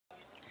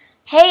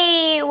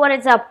Hey, what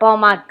is up, all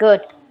my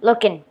good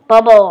looking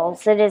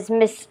bubbles? It is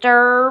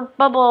Mr.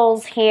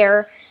 Bubbles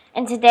here,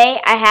 and today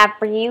I have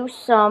for you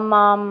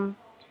some,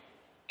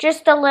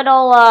 just a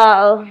little,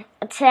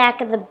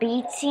 Attack of the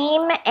B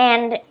Team,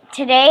 and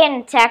today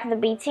in Attack of the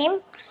B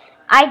Team,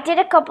 I did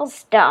a couple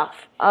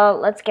stuff.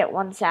 Let's get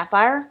one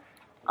sapphire.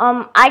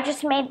 I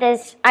just made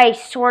this, I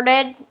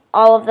sorted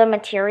all of the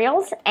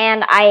materials,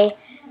 and I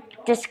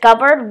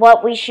discovered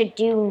what we should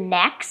do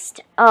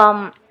next.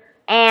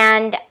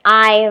 And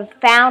I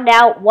found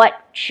out what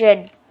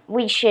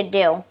we should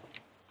do.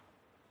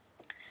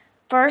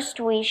 First,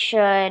 we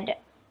should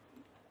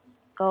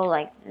go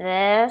like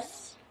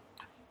this.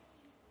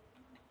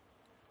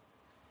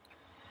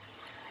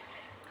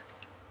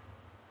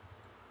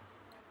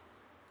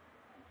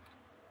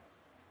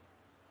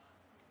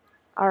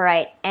 All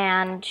right,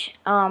 and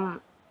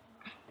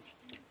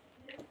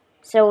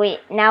so we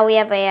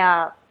have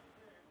a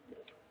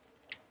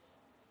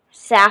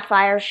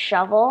sapphire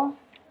shovel.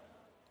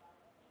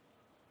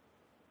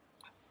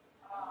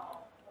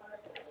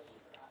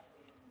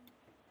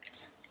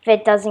 If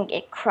it doesn't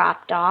get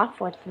cropped off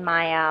with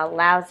my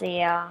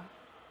lousy.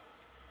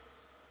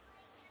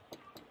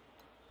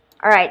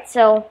 Alright,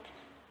 so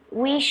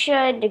we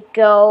should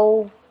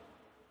go.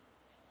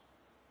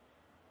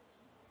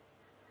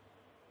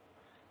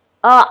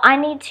 I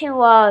need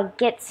to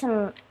get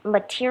some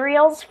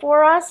materials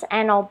for us,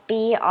 and I'll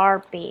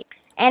BRB.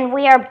 And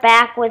we are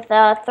back with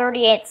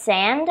 38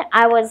 sand.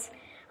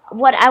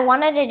 What I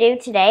wanted to do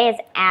today is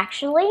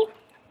actually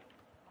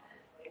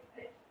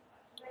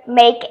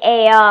make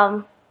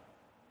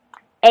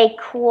a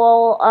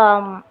cool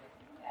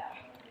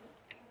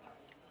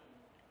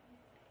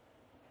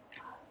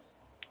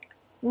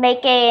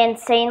make a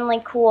insanely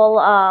cool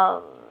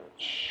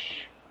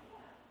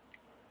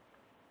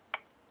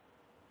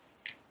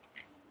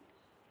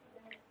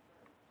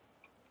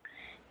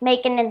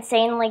make an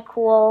insanely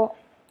cool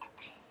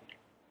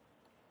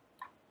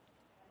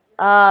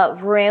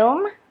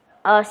room,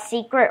 a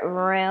secret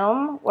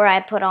room where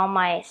I put all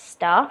my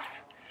stuff.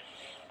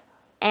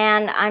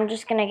 And I'm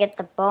just gonna get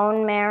the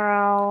bone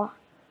marrow.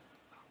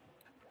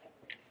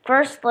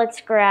 First,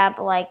 let's grab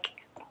like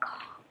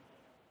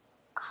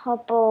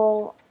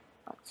couple.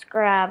 Let's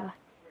grab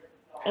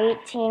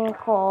 18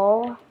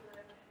 coal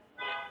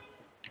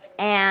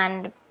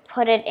and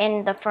put it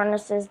in the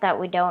furnaces that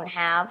we don't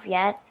have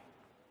yet.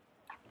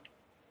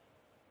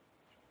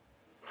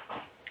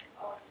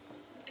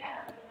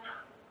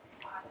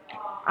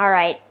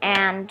 Alright,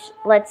 and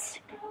let's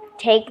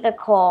take the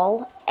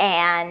coal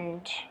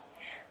and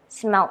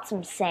smelt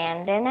some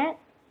sand in it.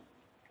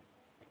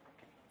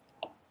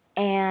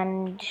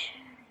 And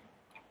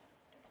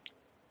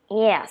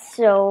yeah,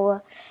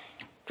 so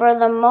for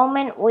the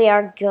moment we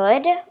are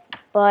good,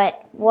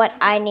 but what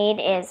I need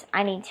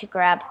to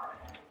grab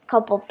a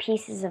couple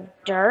pieces of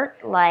dirt,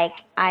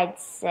 like I'd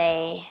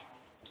say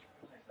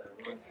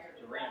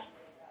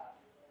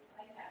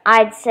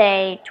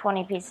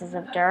 20 pieces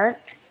of dirt.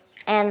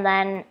 And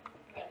then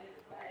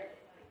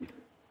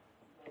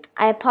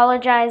I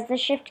apologize, the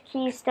shift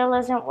key still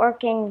isn't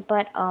working,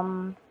 but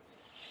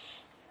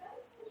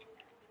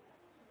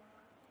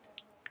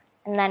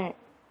and then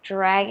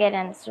drag it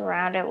and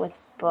surround it with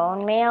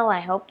bone meal.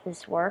 I hope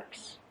this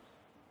works.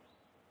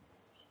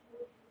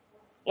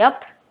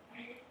 Yep.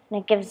 And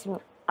it gives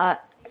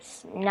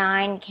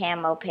 9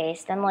 camo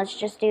paste. And let's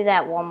just do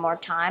that one more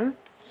time,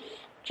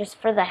 just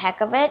for the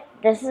heck of it.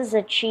 This is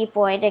a cheap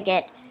way to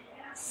get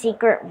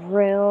secret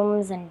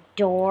rooms and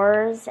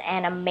doors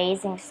and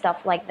amazing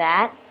stuff like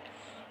that.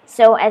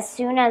 So as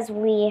soon as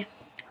we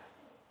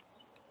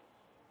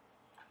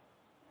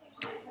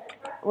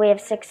have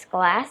 6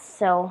 glass,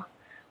 so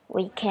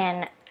we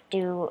can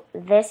do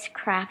this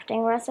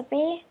crafting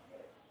recipe.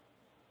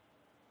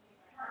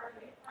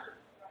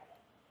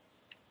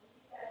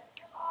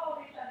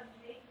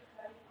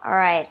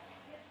 Alright.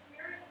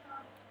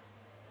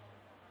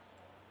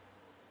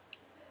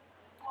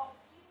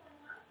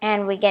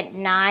 And we get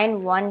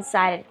 9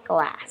 one-sided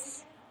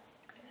glass.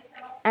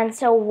 And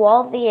so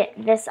while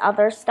this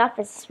other stuff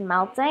is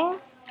smelting,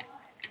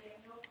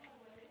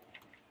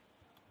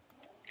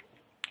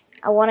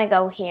 I want to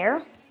go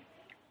here.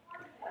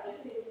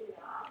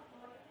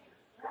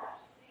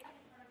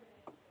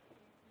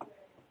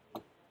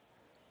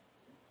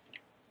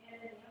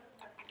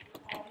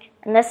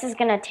 And this is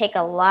going to take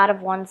a lot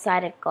of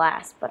one-sided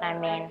glass, but I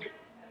mean,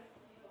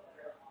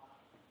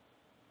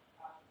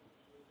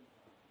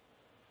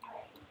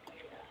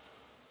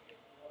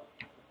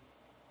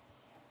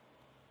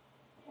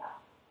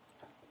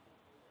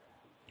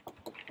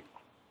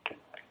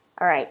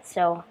 alright,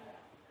 so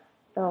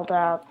build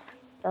up,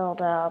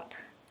 build up,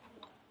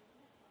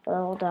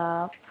 build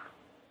up.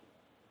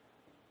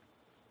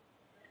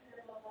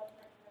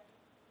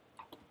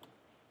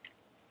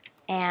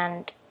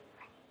 And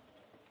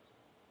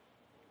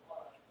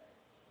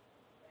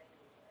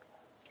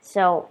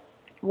so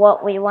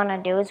what we want to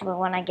do is we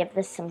want to give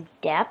this some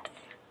depth,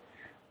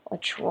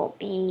 which will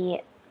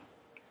be,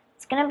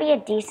 it's going to be a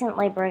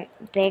decently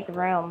big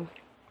room.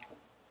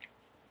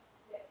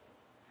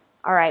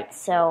 Alright,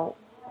 so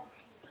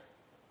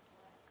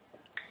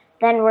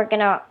then we're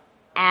gonna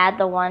add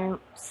the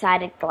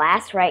one-sided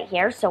glass right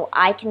here so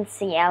I can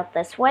see out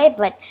this way,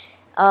 but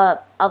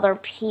other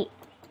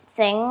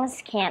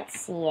things can't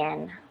see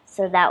in.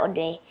 So that would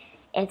be,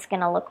 it's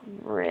gonna look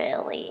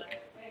really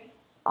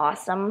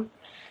awesome.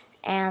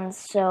 And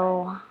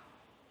so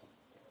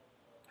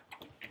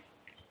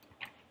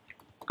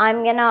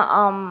I'm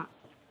gonna,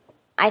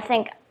 I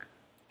think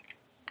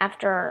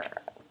after,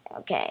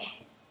 okay.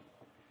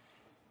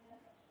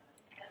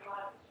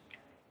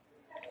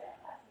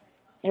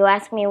 You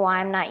ask me why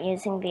I'm not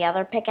using the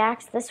other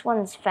pickaxe. This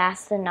one's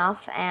fast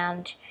enough,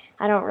 and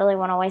I don't really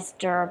want to waste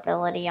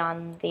durability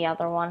on the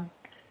other one.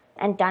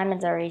 And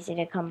diamonds are easy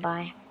to come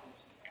by.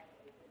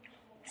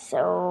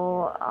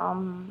 So,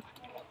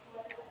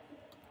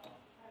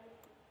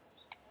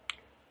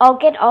 I'll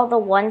get all the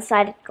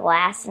one-sided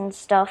glass and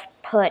stuff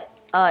put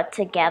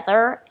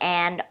together,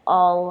 and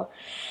I'll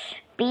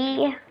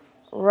be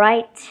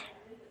right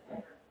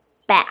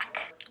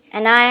back.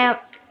 And I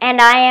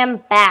am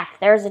back.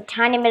 There's a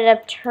tiny bit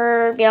of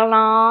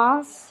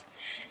turbulence.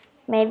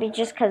 Maybe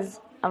just because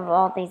of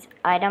all these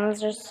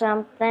items or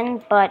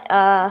something. But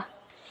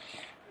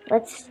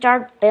let's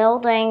start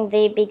building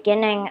the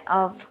beginning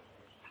of.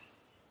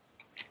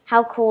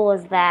 How cool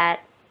is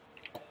that?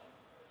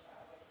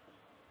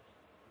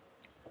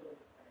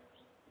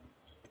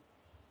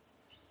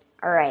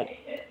 Alright.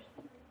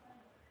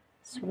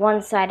 This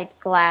one-sided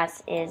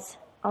glass is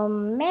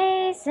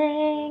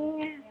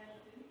amazing.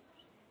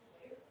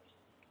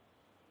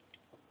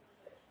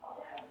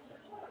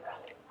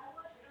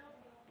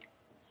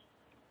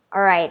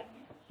 Alright,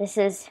 this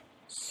is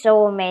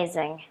so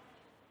amazing.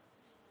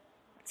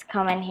 Let's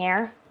come in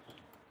here.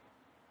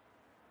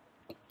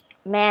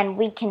 Man,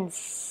 we can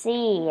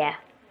see.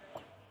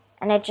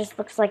 And it just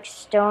looks like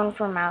stone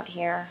from out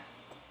here.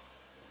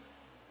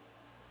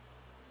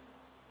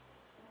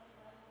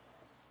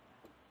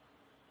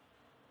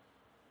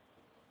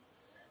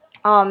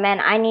 Oh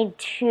man, I need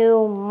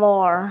 2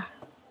 more.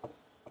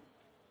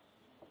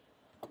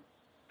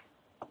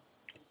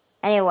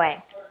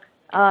 Anyway,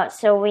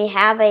 so we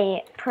have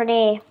a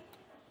pretty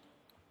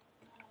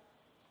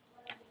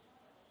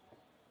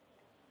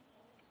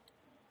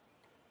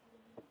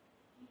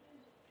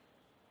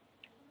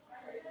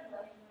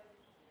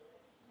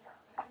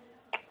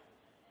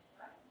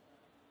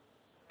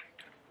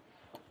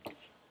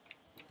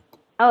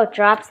oh, it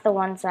drops the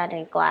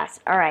one-sided glass.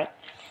 Alright,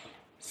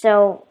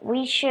 so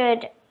we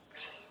should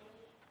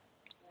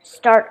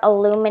start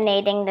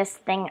illuminating this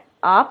thing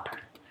up.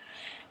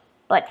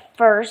 But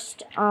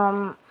first,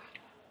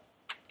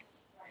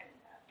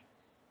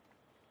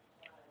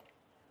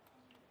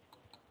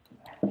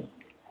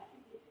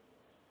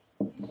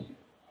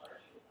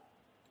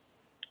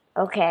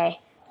 okay,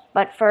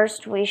 but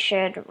first we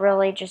should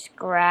really just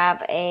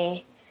grab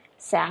a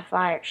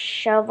sapphire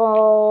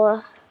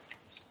shovel.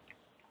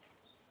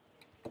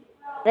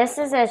 This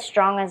is as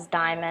strong as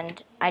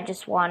diamond. I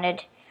just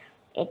wanted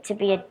it to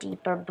be a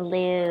deeper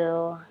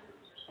blue.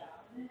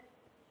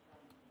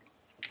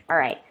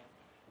 Alright.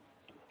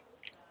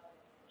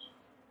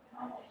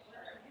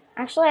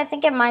 Actually, I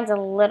think it mines a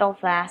little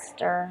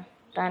faster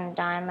than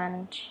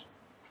diamond.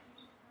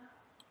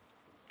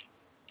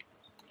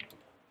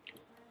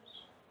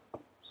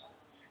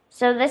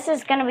 So this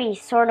is going to be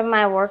sort of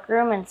my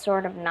workroom and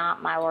sort of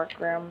not my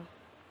workroom.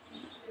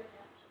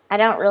 I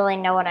don't really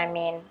know what I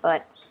mean,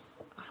 but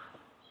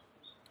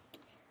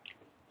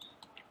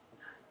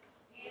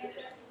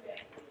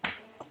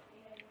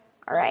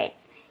alright.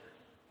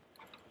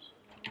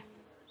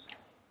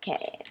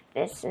 Okay,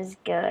 this is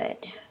good.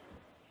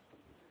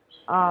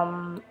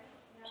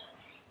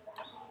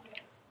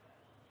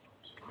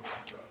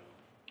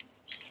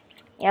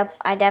 Yep,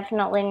 I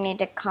definitely need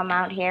to come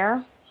out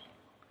here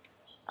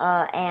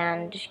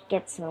and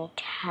get some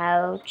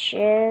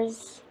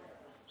couches.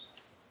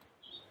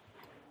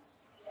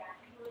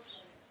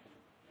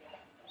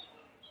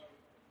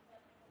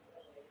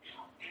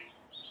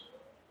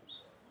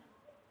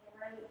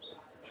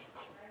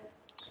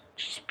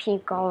 Just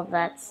puke all of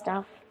that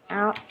stuff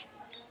out.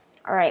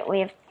 Alright,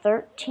 we have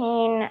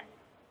 13.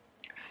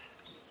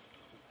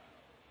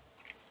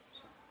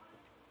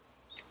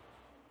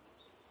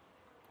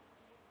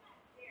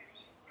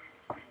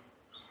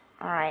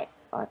 Alright,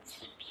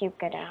 let's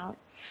puke it out.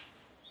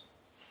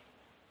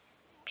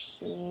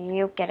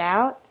 Puke it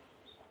out.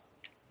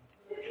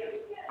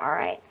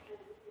 Alright.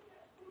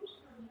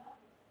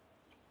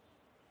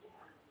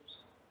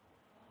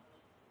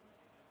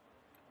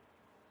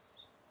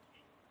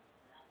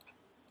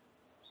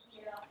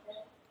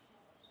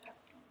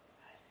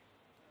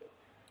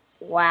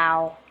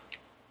 Wow.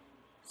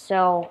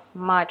 So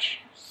much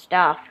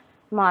stuff.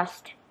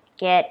 Must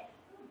get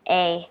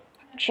a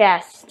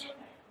chest.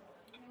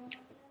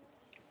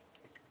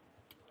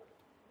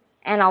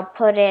 And I'll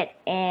put it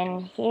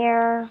in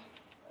here.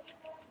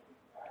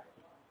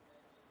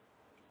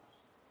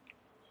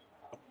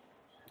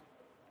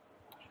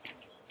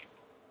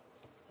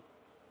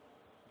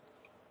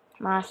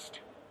 Must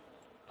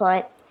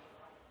put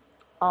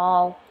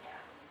all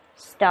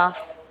stuff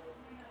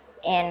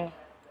in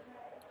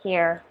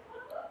here.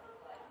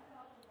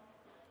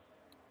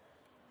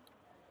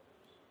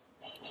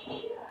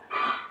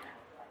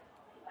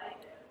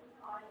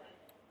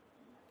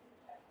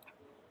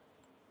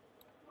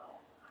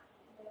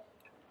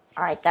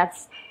 Alright,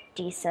 that's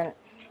decent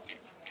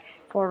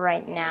for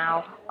right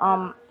now.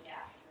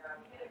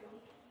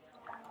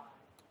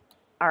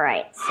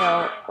 Alright,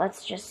 so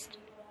let's just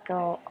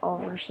go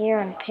over here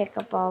and pick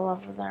up all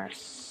of their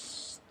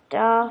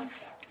stuff.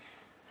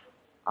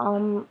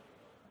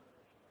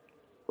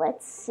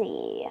 Let's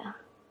see.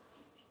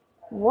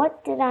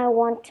 What did I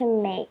want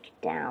to make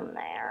down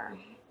there?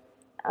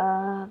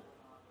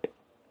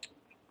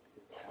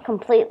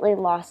 Completely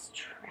lost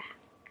track.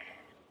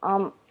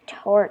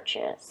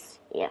 Torches.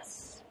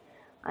 Yes.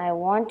 I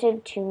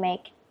wanted to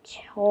make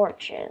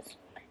torches.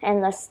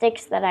 And the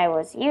sticks that I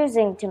was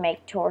using to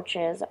make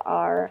torches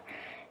are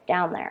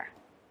down there.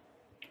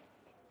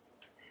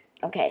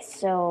 Okay,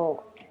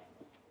 so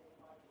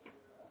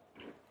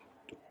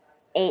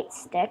 8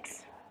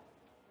 sticks.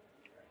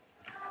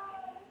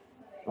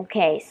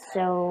 Okay,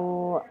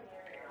 so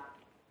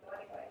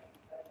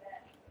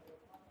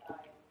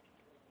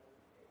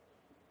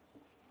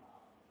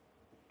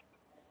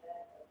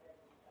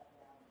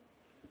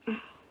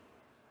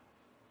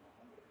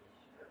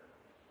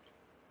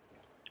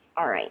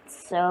alright,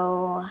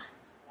 so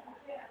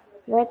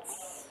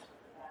let's,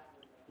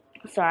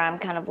 sorry, I'm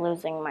kind of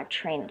losing my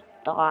train of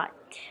thought.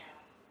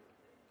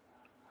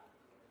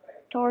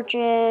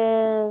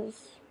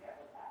 Torches.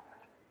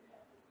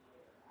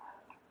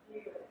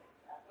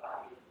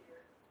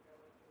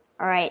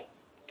 Alright,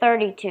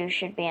 32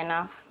 should be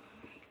enough.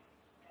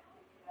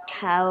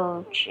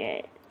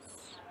 Couches.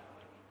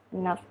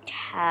 Enough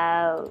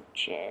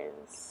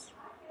couches.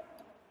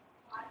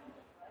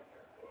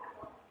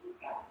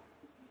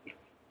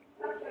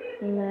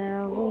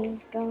 There we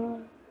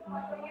go.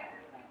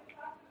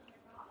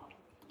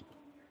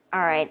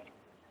 Alright,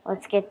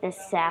 let's get this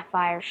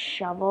sapphire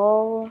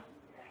shovel.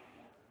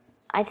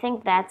 I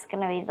think that's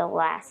gonna be the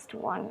last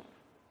one.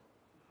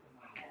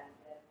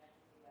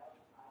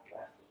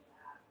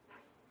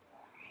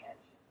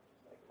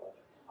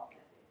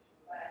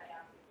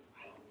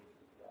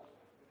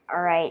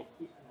 Alright.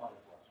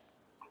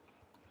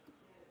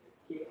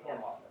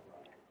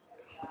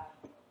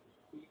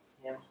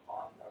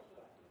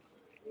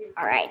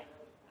 Alright,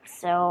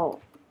 so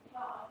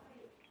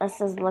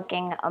this is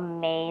looking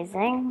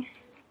amazing.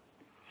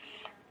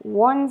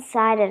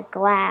 One-sided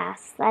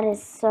glass, that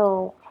is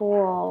so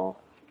cool.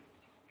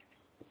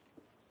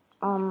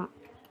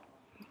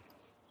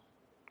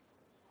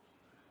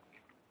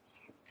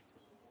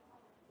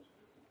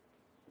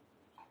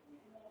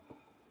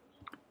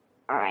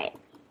 Alright.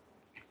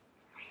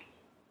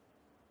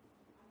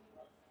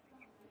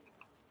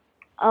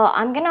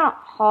 I'm gonna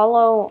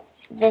hollow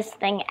this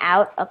thing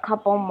out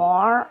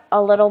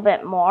a little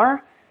bit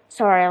more.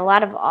 Sorry, a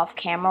lot of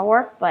off-camera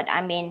work, but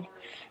I mean,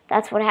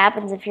 that's what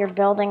happens if you're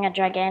building a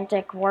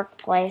gigantic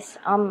workplace.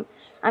 I'm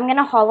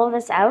gonna hollow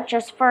this out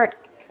just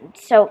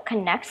so it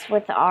connects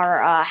with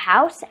our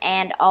house,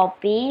 and I'll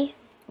be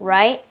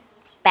right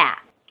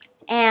back.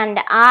 And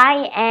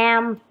I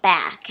am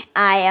back.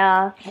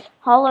 I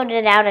hollowed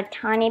it out a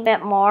tiny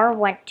bit more,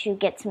 went to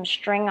get some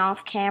string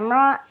off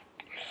camera,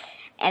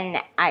 and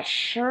I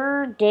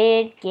sure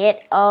did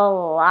get a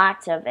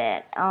lot of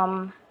it.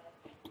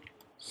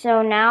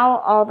 So now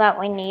all that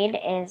we need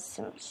is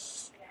some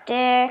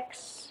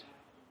sticks.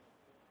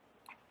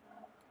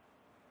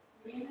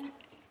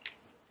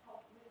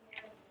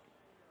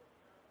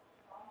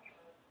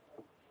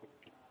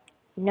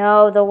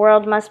 No, the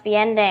world must be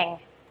ending.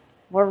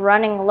 We're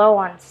running low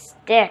on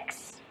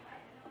sticks.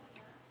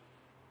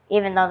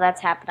 Even though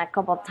that's happened a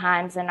couple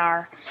times in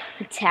our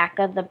Attack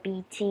of the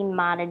BT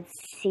modded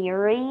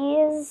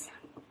series.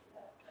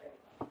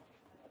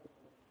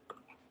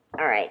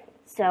 Alright,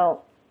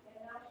 so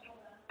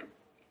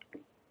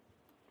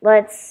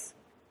let's,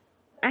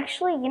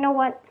 actually, you know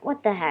what?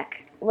 What the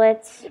heck?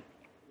 Let's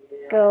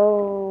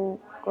go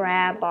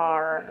grab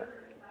our,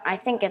 I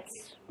think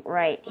it's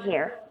right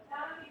here.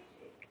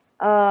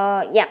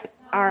 Yep,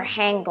 our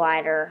hang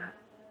glider.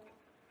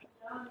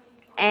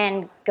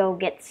 And go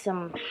get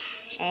some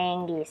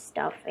hangy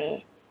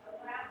stuffy.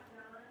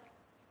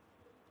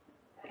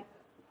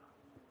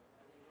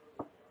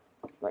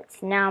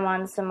 Let's nom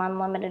on some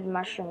unlimited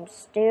mushroom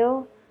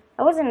stew.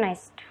 That was a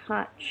nice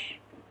touch.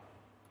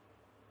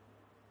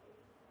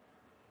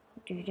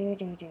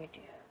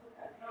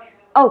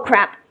 Oh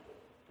crap.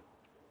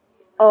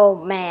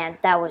 Oh man,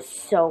 that was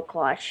so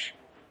clutch.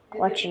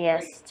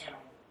 Clutchiest.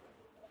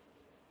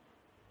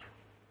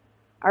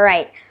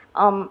 Alright,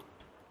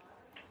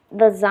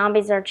 the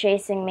zombies are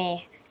chasing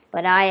me,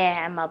 but I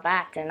am a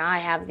bat and I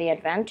have the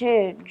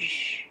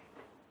advantage.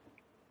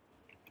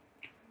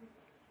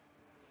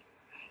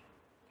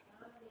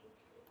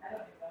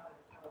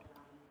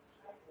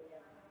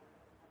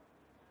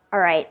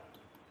 Alright,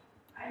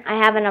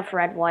 I have enough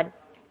redwood.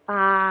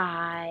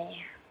 Bye.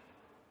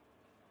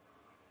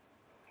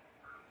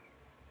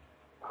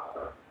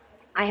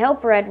 I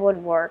hope redwood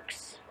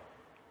works.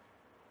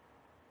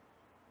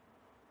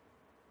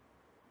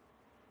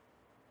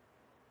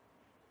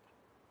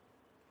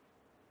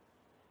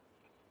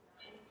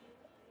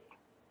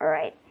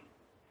 Alright.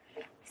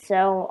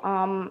 So,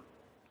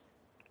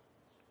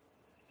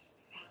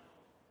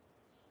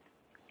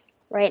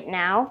 right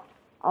now,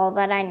 all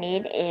that I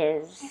need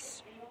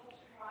is,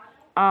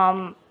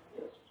 I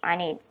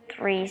need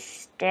 3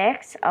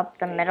 sticks up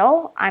the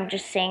middle. I'm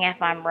just seeing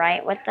if I'm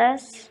right with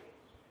this.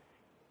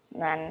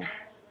 Then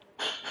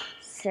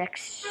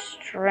 6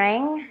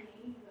 string.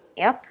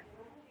 Yep.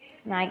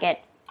 And I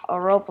get a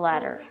rope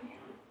ladder.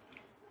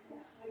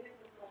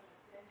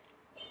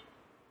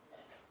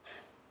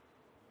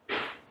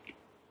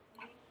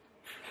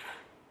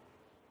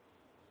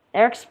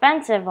 They're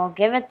expensive, I'll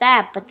give it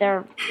that, but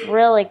they're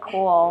really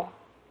cool.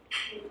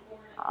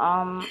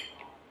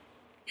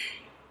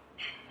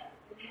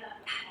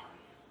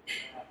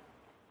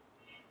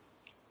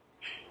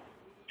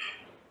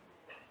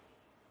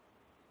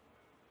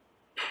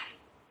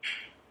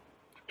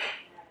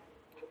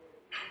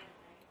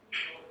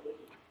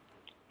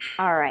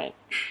 Alright.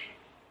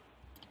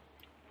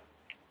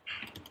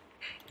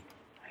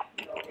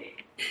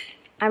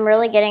 I'm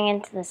really getting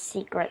into the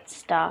secret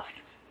stuff.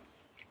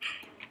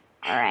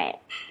 Alright.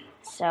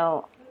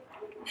 So,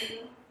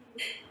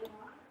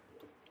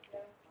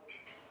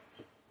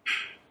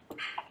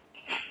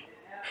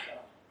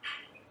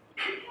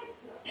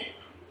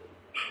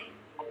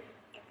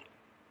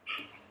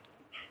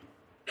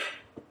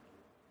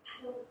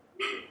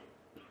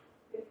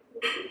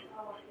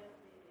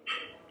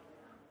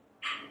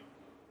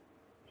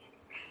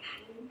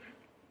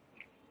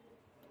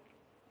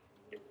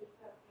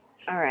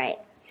 alright.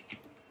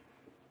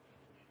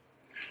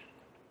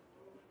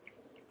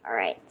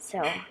 Alright,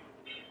 so.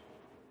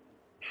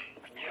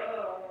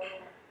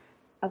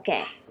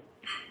 Okay.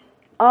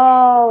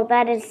 Oh,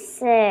 that is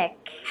sick.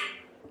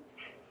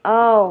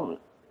 Oh,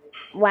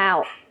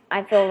 wow.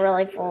 I feel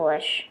really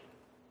foolish.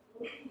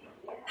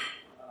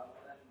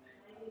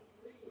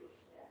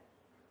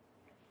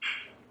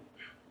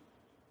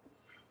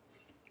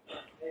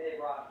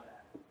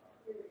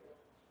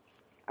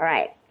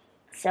 Alright,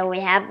 so we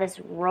have this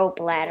rope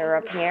ladder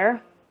up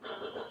here,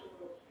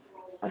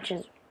 which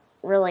is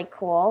really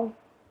cool.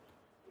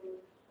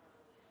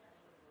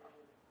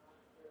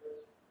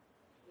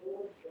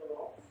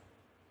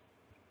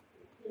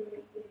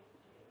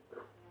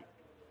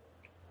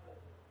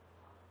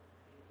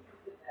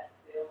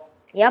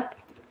 Yep,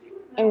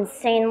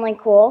 insanely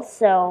cool.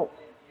 So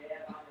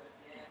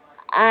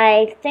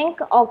I think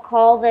I'll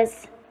call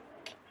this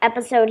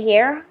episode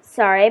here.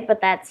 Sorry, but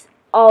that's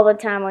all the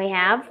time we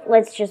have.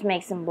 Let's just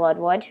make some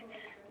bloodwood.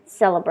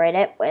 Celebrate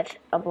it with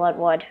a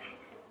bloodwood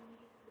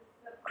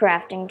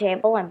crafting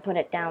table and put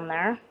it down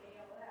there.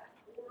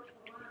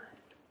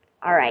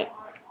 Alright,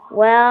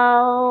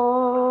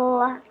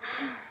 well,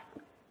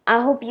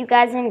 I hope you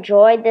guys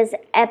enjoyed this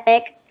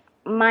epic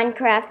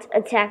Minecraft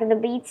Attack of the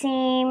Bee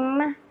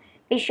Team.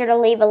 Be sure to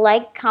leave a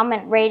like,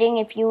 comment, rating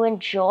if you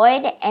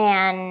enjoyed,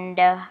 and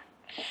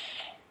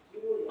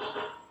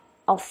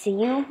I'll see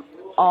you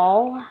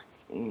all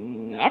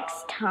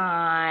next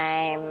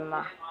time.